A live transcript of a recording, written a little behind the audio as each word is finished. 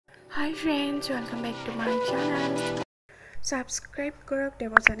Hi friends, welcome back to my channel. Subscribe korok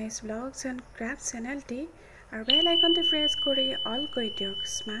Devojanis vlogs and craft channel ti aru bell icon ti press kori all koi diok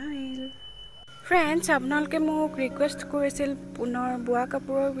smile. Friends, apnaloke mok request korisil punor buwa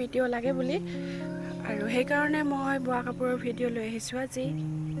kapuror video lage boli aru he karone moi buwa kapuror video loi ahisu aji.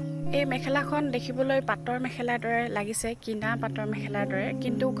 এই মেখেলাখন দেখিবলৈ পাটৰ মেখেলাৰ দৰে লাগিছে কিনা পাটৰ মেখেলাৰ দৰে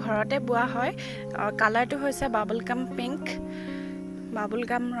কিন্তু ঘৰতে বোৱা হয় কালাৰটো হৈছে বাবল গাম পিংক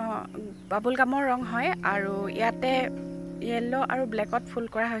বাবল গামৰ ৰং হয় আৰু ইয়াতে ইয়েলো আৰু ব্ল্যাকত ফুল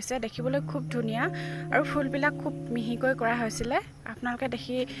কৰা হৈছে দেখিবলৈ খুব ধুনিয়া আৰু ফুলবিলাক খুব মিহিকৈ কৰা হৈছিল আপোনালোকে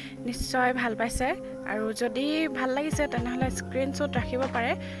দেখি নিশ্চয় ভাল পাইছে আৰু যদি ভাল লাগিছে তেনেহলে স্ক্ৰিনশ্বট ৰাখিব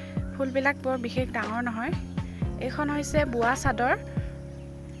পাৰে ফুলবিলাক বৰ বিশেষ ডাঙৰ নহয় এইখন হৈছে বুৱা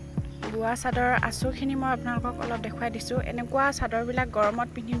চাদৰ আচুখিনি মই আপোনালোকক অলপ দেখাই দিছো এনেকুৱা চাদৰবিলাক গৰমত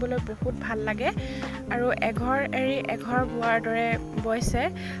পিন্ধিবলৈ বহুত ভাল লাগে আৰু এঘৰ এৰি এঘৰ বুৱাৰ দৰে বৈছে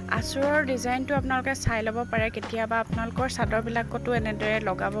আচুৰৰ ডিজাইনটো আপোনালোকে চাই ল'ব পাৰে কেতিয়াবা আপোনালোকৰ চাদৰবিলাকতো এনেদৰে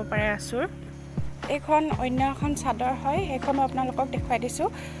লগাব পাৰে আচুৰ এইখন অন্য এখন চাদৰ হয় এইখনো আপোনালোকক দেখাই দিছো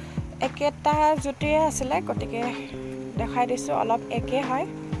একেটা জুতিৰে আছিল গতিকে দেখাই দিছো অলপ একে হয়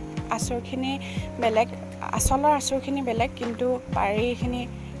আচুৰখিনি বেলেগ আসলৰ আচুৰখিনি বেলেগ কিন্তু পাৰিখিনি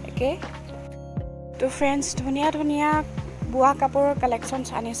তো ফ্ৰেন্ডস ধুনিয়া বুৱা কাপোৰৰ কালেকশনছ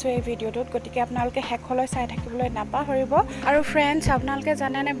আনিছো এই ভিডিওটোত গতিকে আপোনালোকে হেকলৈ চাই থাকিবলৈ নাপাহৰিব আৰু ফ্ৰেন্ডস আপোনালোকে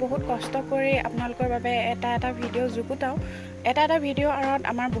জানেনে বহুত কষ্ট কৰি আপোনালোকৰ বাবে এটা ভিডিও জুগুতাও এটা ভিডিও আৰত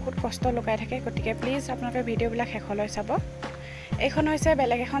আমাৰ বহুত কষ্ট লগাই থাকে গতিকে প্লিজ আপোনালোকে ভিডিওবিলাক হেকলৈ চাব এইখন হৈছে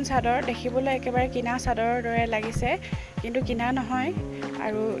বেলেগ এখন চাদৰ দেখিবলৈ একেবাৰে কিনা চাদৰৰ দৰে লাগিছে কিন্তু কিনা নহয়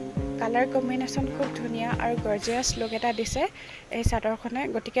আৰু কালাৰ কম্বিনেশন খুব ধুনিয়া আৰু গৰ্জিয়াস লুক এটা দিছে এই চাদৰখনে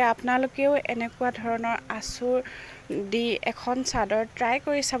গতিকে আপোনালোকেও এনেকুৱা ধৰণৰ আচুৰ দি এখন চাদৰ ট্ৰাই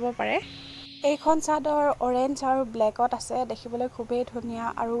কৰি চাব পাৰে এইখন চাদৰ অৰেঞ্জ আৰু ব্ল্যাকত আছে দেখিবলৈ খুবেই ধুনিয়া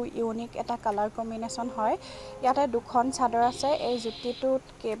আৰু ইউনিক এটা কালাৰ কম্বিনেশন হয় ইয়াতে দুখন চাদৰ আছে এই জুতিটোত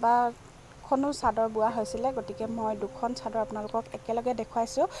কেবা খনো চাদৰ বুৱা হৈছিল গতিকে মই দুখন চাদৰ আপোনালোকক একেলগে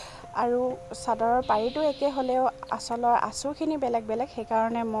দেখাইছো আৰু চাদৰৰ পাৰিটো একে হলেও আসলৰ আচুখিনি বেলেগ সেই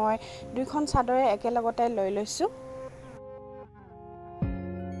কাৰণে মই দুইখন চাদৰে একেলগতে লৈ লৈছো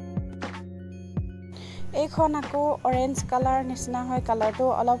এইখন আকৌ অৰেঞ্জ কালাৰ নিচিনা হয় কালাৰটো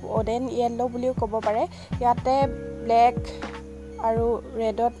অলপ ওডেন ইয়েলো বুলিও ক'ব পাৰে ইয়াতে ব্ল্যাক আৰু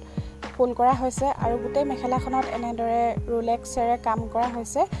ৰেডত ফুল কৰা হৈছে আৰু গোটেই মেখেলাখনত এনেদৰে ৰুলেক্সৰে কাম কৰা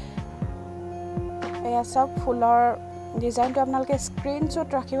হৈছে এয়া সব ফুলৰ ডিজাইনটো আপোনালোকে স্ক্ৰিনশ্বট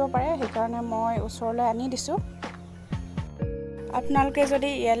ৰাখিব পাৰে সেইকাৰণে মই ওচৰলৈ আনি দিছো আপোনালোকে যদি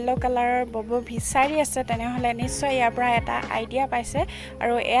ইয়েলো কালাৰৰ বব বিচাৰি আছে তেনেহলে নিশ্চয় ইয়াৰ পৰা এটা আইডিয়া পাইছে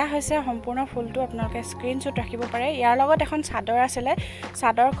আৰু এয়া হৈছে সম্পূৰ্ণ ফুলটো আপোনালোকে স্ক্ৰিনশ্বট ৰাখিব পাৰে ইয়াৰ লগত এখন চাদৰ আছিল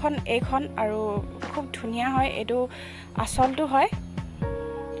চাদৰখন এইখন আৰু খুব ধুনিয়া হয় এটো আসলটো হয়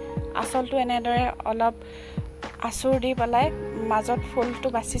আসলটো এনেদৰে অলপ আচুৰ দি পেলাই মাজত ফুলটো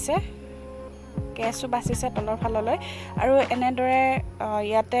বাছিছে কেসু বাছিছে তলৰ ফাললৈ আৰু এনেদৰে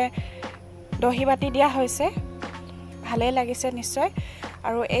ইয়াতে দহি বাটি দিয়া হৈছে ভালে লাগিছে নিশ্চয়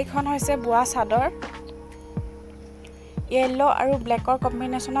আৰু এইখন হৈছে বুৱা চাদৰ ইয়েলো আৰু ব্ল্যাকৰ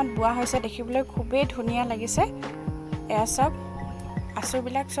কম্বিনেশনত বুৱা হৈছে দেখিবলৈ খুবেই ধুনিয়া লাগিছে এয়া সব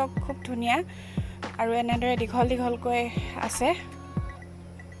আচুৰবিলাক সব খুব ধুনিয়া আৰু এনেদৰে দীঘলকৈ আছে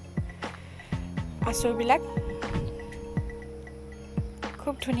আচুৰবিলাক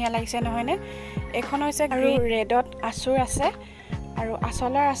খুব ধুনিয়া লাগিছে নহয়নে এখন হৈছে আৰু ৰেডত আচুৰ আছে আৰু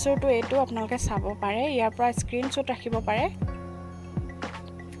আসলৰ আচুৰটো এটো আপোনালোকে চাব পাৰে ইয়াৰ পৰা স্ক্ৰিনশ্বট ৰাখিব পাৰে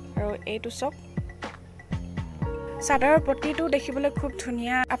আৰু এইটো সব চাদৰৰ পটিটো দেখিবলৈ খুব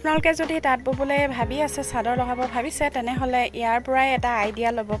ধুনিয়া আপোনালোকে যদি তাত ববলৈ ভাবি আছে চাদৰ লগাব ভাবিছে তেনেহলে ইয়াৰ পৰাই এটা আইডিয়া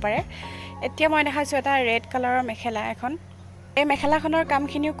ল'ব পাৰে এতিয়া মই দেখাইছো এটা ৰেড কালাৰৰ মেখেলা এখন এই মেখেলাখনৰ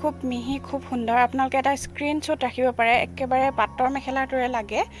কামখিনিও খুব মিহি খুব সুন্দৰ আপোনালোকে এটা স্ক্ৰিনশ্বট ৰাখিব পাৰে একেবাৰে পাটৰ মেখেলাৰ দৰে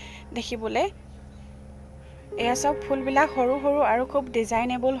লাগে দেখিবলৈ এয়া সব ফুলবিলাক সৰু আৰু খুব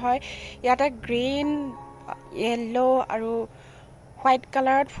ডিজাইনেবল হয় ইয়াতে গ্ৰীন ইয়েলো আৰু হোৱাইট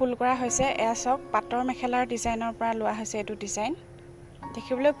কালাৰত ফুল কৰা হৈছে এয়া সব পাটৰ মেখেলাৰ ডিজাইনৰ পৰা লোৱা হৈছে এটো ডিজাইন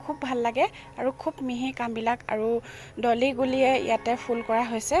দেখিবলৈ খুব ভাল লাগে আৰু খুব মিহি কামবিলাক আৰু ডলি গুলিয়ে ইয়াতে ফুল কৰা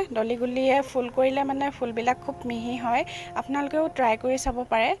হৈছে ডলি গুলিয়ে ফুল কৰিলে মানে ফুলবিলাক খুব মিহি হয় আপোনালোকেও ট্ৰাই কৰি চাব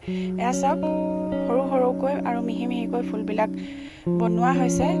পাৰে এয়া সব সৰুকৈ আৰু মিহিকৈ ফুলবিলাক বনোৱা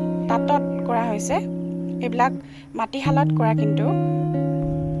হৈছে তাতত কৰা হৈছে এইবিলাক মাটিহালত কৰা কিন্তু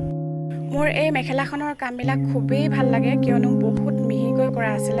মোৰ এই মেখেলাখনৰ কামবিলাক খুবেই ভাল লাগে কিয়নো বহুত মিহিকৈ কৰা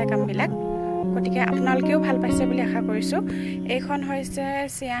আছিল কামবিলাক গতিকে আপোনালোকেও ভাল পাইছে বুলি আশা কৰিছো এইখন হৈছে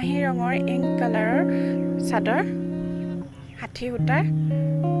চিয়াহী ৰঙৰ ইংক কালাৰৰ চাদৰ হাঠি উটাৰ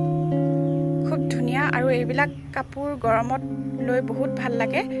খুব ধুনিয়া আৰু এইবিলাক কাপোৰ গৰমত লৈ বহুত ভাল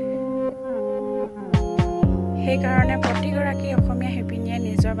লাগে সেইকাৰণে প্ৰতিগৰাকী অসমীয়া শিপিনীয়ে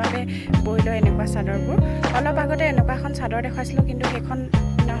নিজৰ বাবে বৈ লয় এনেকুৱা চাদৰবোৰ অলপ আগতে এনেকুৱা এখন চাদৰ দেখাইছিলোঁ কিন্তু সেইখন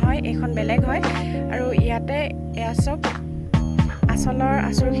নহয় এইখন বেলেগ হয় আৰু ইয়াতে এয়া চব আঁচলৰ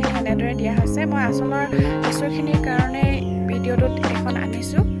আঁচুৰখিনি এনেদৰে দিয়া হৈছে মই আঁচলৰ আঁচুৰখিনিৰ কাৰণে ভিডিঅ'টোত এখন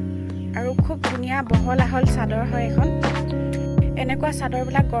আনিছোঁ আৰু খুব ধুনীয়া বহল আহল চাদৰ হয় এখন এনেকুৱা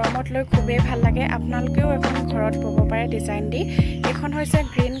চাদৰবিলাক গৰমত লৈ খুবেই ভাল লাগে আপোনালোকেও এখন ঘৰত বব পাৰে ডিজাইন দি এখন হৈছে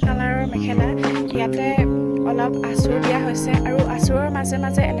গ্ৰীণ কালাৰৰ মেখেলা ইয়াতে অলপ আঁচুৰ দিয়া হৈছে আৰু আঁচুৰৰ মাজে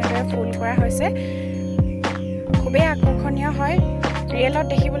মাজে এনেদৰে ফুল কৰা হৈছে খুবেই আকৰ্ষণীয় হয় ৰিয়েলত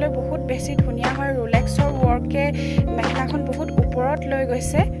দেখিবলৈ বহুত বেছি ধুনীয়া হয় ৰোলেক্সৰ ৱৰ্কে মেখেলাখন বহুত ওপৰত লৈ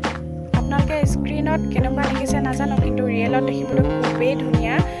গৈছে আপোনালোকে স্ক্ৰীনত কেনেকুৱা দেখিছে নাজানো কিন্তু ৰিয়েলত দেখিবলৈ খুবেই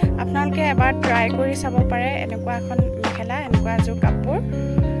ধুনীয়া আপোনালোকে এবাৰ ট্ৰাই কৰি চাব পাৰে এনেকুৱা এখন মেখেলা এনেকুৱা এযোৰ কাপোৰ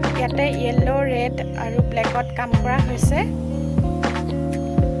ইয়াতে য়েল্লো ৰেড আৰু ব্লেকত কাম কৰা হৈছে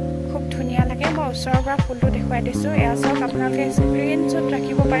খুব ধুনীয়া লাগে মই ওচৰৰ পৰা ফুলটো দেখুৱাই দিছোঁ এয়া চাওক আপোনালোকে স্ক্ৰীনশ্বট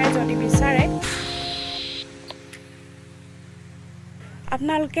ৰাখিব পাৰে যদি বিচাৰে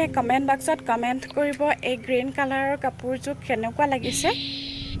আপোনালোকে কমেণ্ট বক্সত কমেণ্ট কৰিব এই গ্ৰীণ কালাৰৰ কাপোৰযোৰ কেনেকুৱা লাগিছে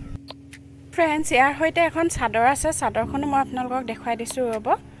ফ্ৰেণ্ডছ ইয়াৰ সৈতে এখন চাদৰ আছে চাদৰখনো মই আপোনালোকক দেখুৱাই দিছোঁ ৰ'ব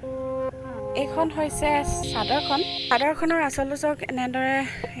এইখন হৈছে চাদৰখনৰ আঁচলটো চাওক এনেদৰে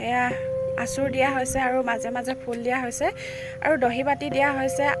এয়া আঁচুৰ দিয়া হৈছে আৰু মাজে মাজে ফুল দিয়া হৈছে আৰু দহি বাতি দিয়া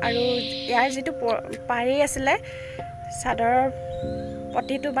হৈছে আৰু ইয়াৰ যিটো পাৰি আছিলে চাদৰৰ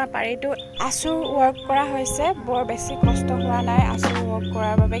পটিটো বা পাৰিটো আঁচুৰ ৱৰ্ক কৰা হৈছে বৰ বেছি কষ্ট হোৱা নাই আঁচুৰ ৱৰ্ক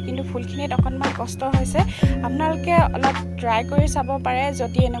কৰাৰ বাবে কিন্তু ফুলখিনিত অকণমান কষ্ট হৈছে আপোনালোকে অলপ ট্ৰাই কৰি চাব পাৰে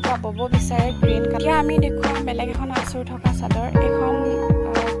যদি এনেকুৱা বব বিচাৰে গ্ৰীণ কালাৰ এতিয়া আমি দেখুৱাম বেলেগ এখন আঁচুৰ থকা চাদৰ এইখন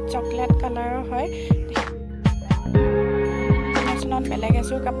চকলেট কালাৰৰ হয় এইখনত বেলেগ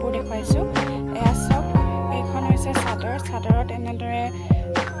এযোৰ কাপোৰ দেখুৱাইছোঁ এয়া চাওক এইখন হৈছে চাদৰত এনেদৰে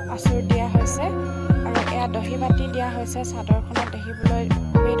আঁচুৰ দিয়া হৈছে আৰু এয়া দহি বাতি দিয়া হৈছে চাদৰখনত দেখিবলৈ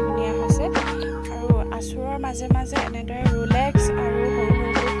খুবেই ধুনীয়া হৈছে আৰু আঁচুৰৰ মাজে মাজে এনেদৰে ৰোলেক্স আৰু সৰু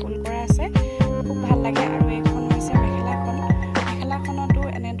সৰুকৈ ফুল কৰা আছে খুব ভাল লাগে আৰু এইখন হৈছে মেখেলাখনতো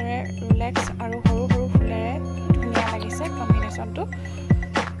এনেদৰে ৰোলেক্স আৰু সৰু সৰু ফুলেৰে ধুনীয়া লাগিছে কম্বিনেশ্যনটো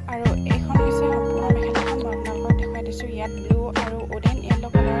আৰু এইখন হৈছে সম্পূৰ্ণ মেখেলাখন মই আপোনালোকক দেখুৱাই দিছোঁ ইয়াত ব্লু আৰু উডেন য়েল্লো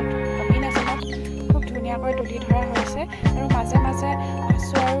কালাৰৰ কম্বিনেশ্যনত খুব ধুনীয়াকৈ তুলি ধৰা হৈছে আৰু মাজে মাজে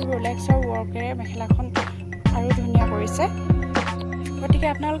আঁচু আৰু ৰোলেক্সৰ ৱৰ্কেৰে মেখেলাখন আৰু ধুনীয়া কৰিছে গতিকে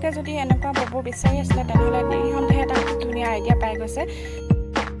আপোনালোকে যদি এনেকুৱা বব বিচাৰি আছিলে তেনেহ'লে নিঃসন্দেহে এটা খুব ধুনীয়া আইডিয়া পাই গৈছে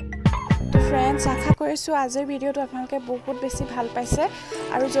তো ফ্ৰেণ্ডছ আশা কৰিছোঁ আজিৰ ভিডিঅ'টো আপোনালোকে বহুত বেছি ভাল পাইছে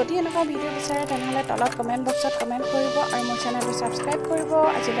আৰু যদি এনেকুৱা ভিডিঅ' বিচাৰে তেনেহ'লে তলত কমেণ্ট বক্সত কমেণ্ট কৰিব আৰু মোৰ চেনেলটো ছাবস্ক্ৰাইব কৰিব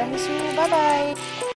আজিলৈ আহিছোঁ বাই বাই